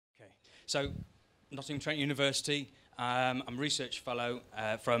So, Nottingham Trent University, I'm a research fellow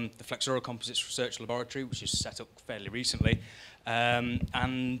from the Flexura Composites Research Laboratory, which is set up fairly recently.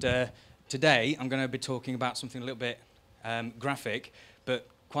 Today, I'm going to be talking about something a little bit graphic, but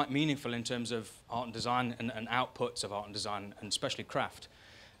quite meaningful in terms of art and design and outputs of art and design, and especially craft.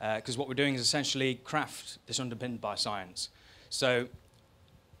 Because what we're doing is essentially craft that's underpinned by science. So,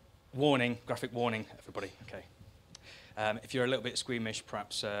 warning, graphic warning, everybody, okay. If you're a little bit squeamish,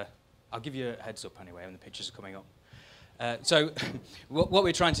 perhaps I'll give you a heads up anyway when the pictures are coming up. So what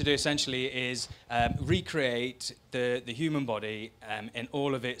we're trying to do essentially is recreate the human body in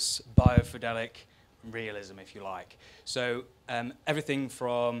all of its biofidelic realism, if you like. So everything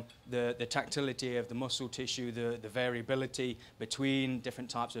from the tactility of the muscle tissue, the variability between different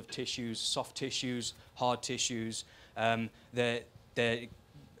types of tissues, soft tissues, hard tissues, the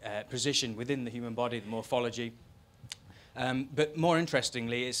position within the human body, the morphology. But more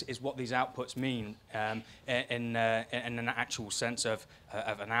interestingly is what these outputs mean in an actual sense of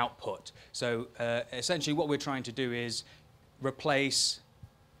an output. So essentially what we're trying to do is replace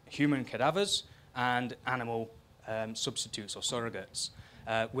human cadavers and animal substitutes or surrogates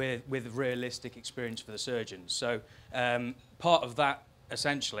with realistic experience for the surgeons. So part of that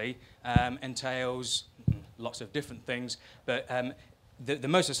essentially entails lots of different things, but the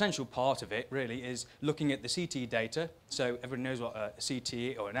most essential part of it really is looking at the CT data. So everyone knows what a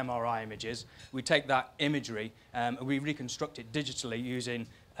CT or an MRI image is. We take that imagery and we reconstruct it digitally using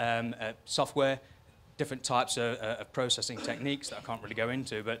software, different types of processing techniques that I can't really go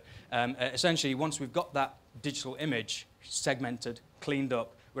into. But essentially, once we've got that digital image segmented, cleaned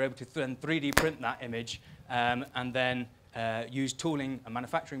up, we're able to then 3D print that image and then use tooling and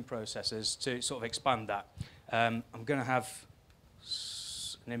manufacturing processes to sort of expand that. I'm going to have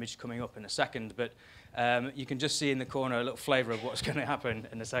an image coming up in a second, but you can just see in the corner a little flavour of what's going to happen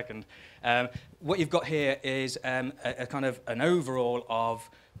in a second. What you've got here is a kind of an overall of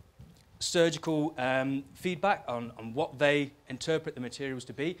surgical feedback on what they interpret the materials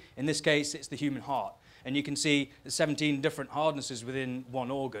to be. In this case, it's the human heart. And you can see the 17 different hardnesses within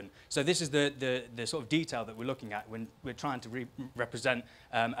one organ. So this is the sort of detail that we're looking at when we're trying to represent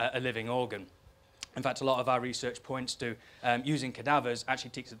a living organ. In fact, a lot of our research points to using cadavers actually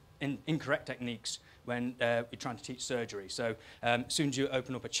teaches incorrect techniques when you're trying to teach surgery. So as soon as you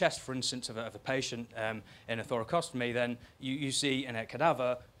open up a chest, for instance, of a patient in a thoracostomy, then you see in a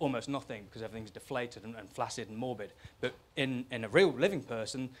cadaver almost nothing because everything's deflated and flaccid and morbid. But in a real living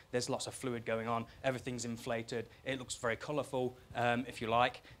person, there's lots of fluid going on. Everything's inflated. It looks very colourful, if you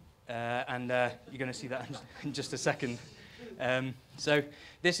like. And you're going to see that in just a second. So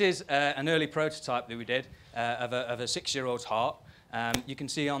this is an early prototype that we did of a 6-year-old's heart. You can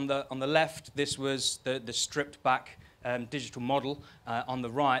see on the left, this was the stripped back digital model. On the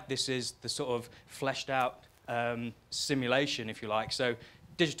right, this is the sort of fleshed out simulation, if you like. So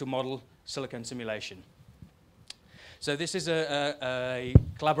digital model, silicone simulation. So this is a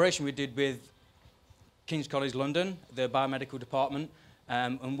collaboration we did with King's College London, the biomedical department.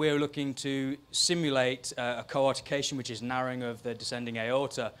 And we're looking to simulate a co-articulation, which is narrowing of the descending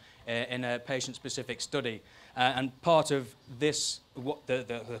aorta in a patient-specific study. And part of this,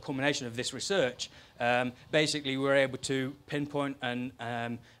 the culmination of this research, basically we were able to pinpoint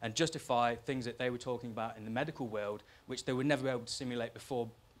and justify things that they were talking about in the medical world, which they would never be able to simulate before,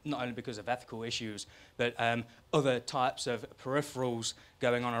 not only because of ethical issues, but other types of peripherals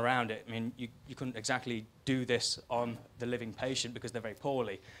going on around it. I mean, you couldn't exactly do this on the living patient because they're very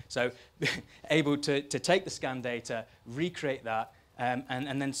poorly. So able to take the scan data, recreate that,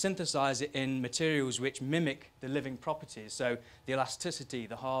 and then synthesize it in materials which mimic the living properties. So the elasticity,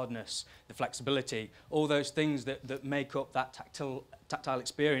 the hardness, the flexibility, all those things that make up that tactile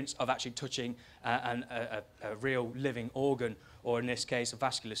experience of actually touching a real living organ, or in this case, a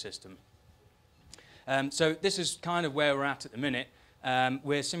vascular system. So this is kind of where we're at the minute.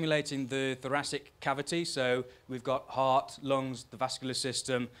 We're simulating the thoracic cavity, so we've got heart, lungs, the vascular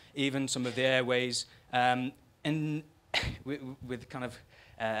system, even some of the airways, with kind of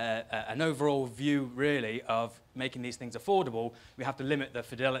an overall view, really, of making these things affordable. We have to limit the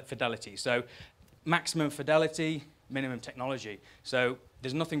fidelity. So maximum fidelity, minimum technology. So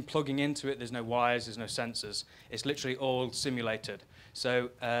there's nothing plugging into it, there's no wires, there's no sensors. It's literally all simulated. So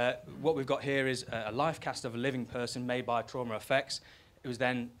what we've got here is a life cast of a living person made by Trauma Effects. It was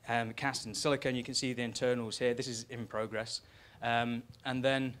then cast in silicone. You can see the internals here. This is in progress. And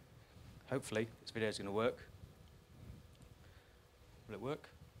then, hopefully, this video is going to work. Will it work?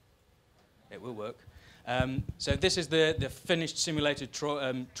 It will work. So this is the finished simulated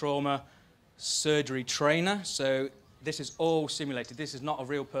trauma surgery trainer. So this is all simulated. This is not a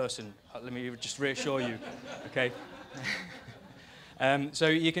real person. Let me just reassure you. Okay. So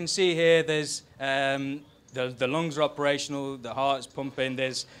you can see here there's the lungs are operational, the heart's pumping,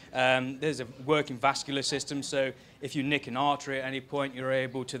 there's a working vascular system, so if you nick an artery at any point, you're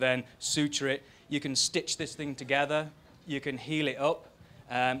able to then suture it. You can stitch this thing together, you can heal it up,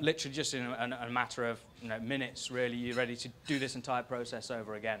 literally just in a matter of minutes, really, you're ready to do this entire process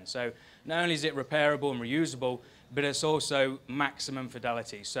over again. So not only is it repairable and reusable, but it's also maximum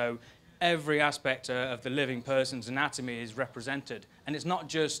fidelity. So every aspect of the living person's anatomy is represented. And it's not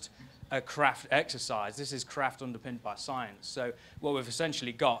just a craft exercise, this is craft underpinned by science. So what we've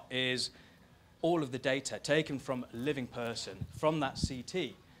essentially got is all of the data taken from a living person, from that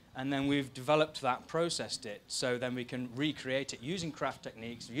CT, and then we've developed that, processed it, so then we can recreate it using craft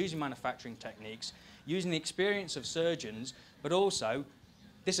techniques, using manufacturing techniques, using the experience of surgeons, but also,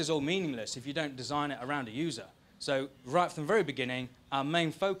 this is all meaningless if you don't design it around a user. So right from the very beginning, our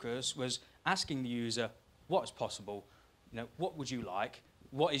main focus was asking the user what is possible, what would you like,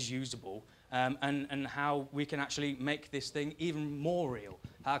 what is usable, and how we can actually make this thing even more real.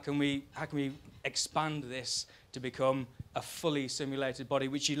 How can we expand this to become a fully simulated body,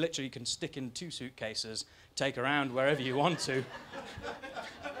 which you literally can stick in 2 suitcases, take around wherever you want to.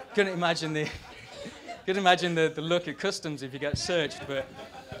 Couldn't imagine the look at customs if you get searched, but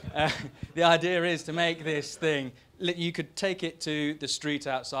the idea is to make this thing, you could take it to the street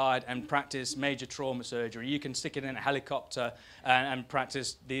outside and practice major trauma surgery. You can stick it in a helicopter and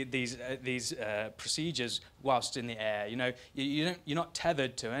practice these procedures whilst in the air. You're not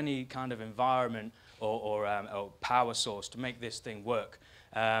tethered to any kind of environment or power source to make this thing work.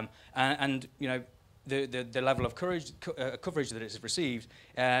 The level of coverage that it's received,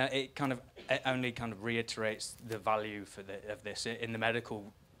 it only reiterates the value of this in the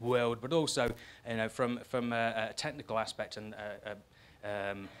medical world, but also from a technical aspect and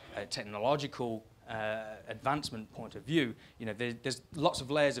a technological advancement point of view. There's lots of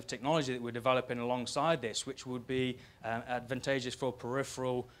layers of technology that we're developing alongside this, which would be advantageous for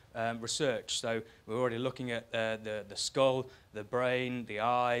peripheral research. So we're already looking at the skull, the brain, the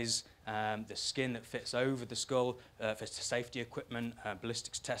eyes, the skin that fits over the skull for safety equipment,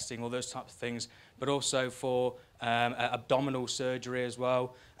 ballistics testing, all those types of things, but also for abdominal surgery as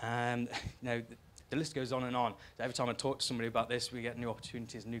well. The list goes on and on. Every time I talk to somebody about this, we get new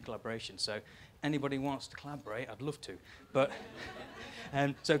opportunities, new collaboration. So anybody wants to collaborate, I'd love to. But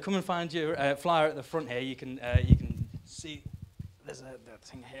so come and find your flyer at the front here. You can see there's a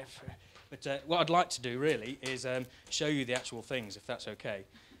thing here. But what I'd like to do really is show you the actual things, if that's okay.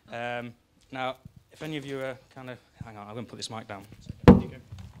 Now, if any of you are hang on, I'm going to put this mic down.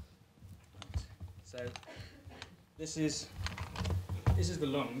 So this is the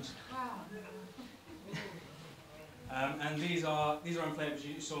lungs. And these are inflatables.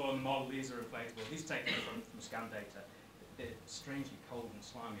 You saw on the model, these are inflatable. These are taken from scan data. They're strangely cold and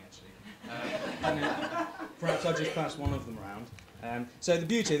slimy, actually. Perhaps I'll just pass one of them around. So the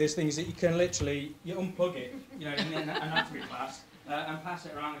beauty of this thing is that you can literally unplug it, in an anatomy class, and pass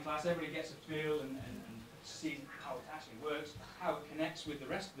it around the class. Everybody gets a feel and sees how it actually works, how it connects with the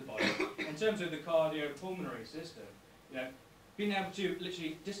rest of the body. In terms of the cardiopulmonary system, being able to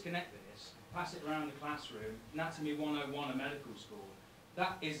literally disconnect this, pass it around the classroom, Anatomy 101 at medical school,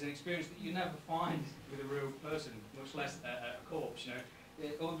 that is an experience that you never find with a real person, much less a corpse.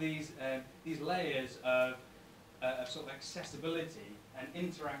 All these layers of sort of accessibility and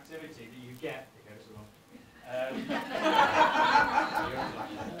interactivity that you get.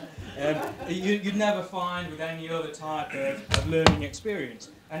 You'd never find with any other type of learning experience,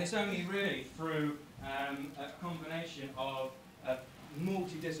 and it's only really through a combination of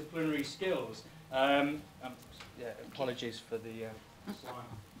multidisciplinary skills. Apologies for the slime.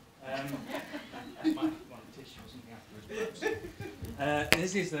 Might want a tissue or something afterwards.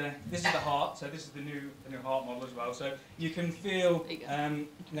 This is the heart. So this is the new heart model as well. So you can feel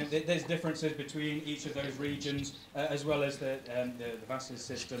there's differences between each of those regions, as well as the vascular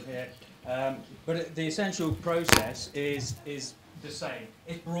system here. But the essential process is the same.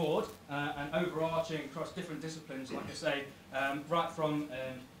 It's broad and overarching across different disciplines, like I say, right from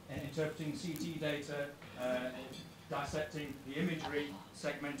interpreting CT data, dissecting the imagery,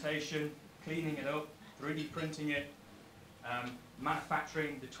 segmentation, cleaning it up, 3D printing it,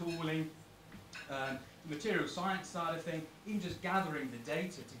 manufacturing the tooling, material science side of things, even just gathering the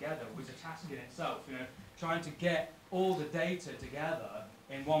data together was a task in itself. Trying to get all the data together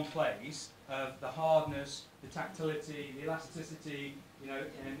in one place, the hardness, the tactility, the elasticity,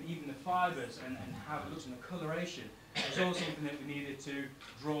 and even the fibres and how it looks in the coloration. It was all something that we needed to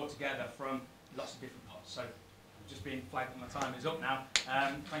draw together from lots of different parts. So just being flagged that my time is up now.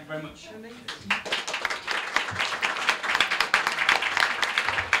 Thank you very much.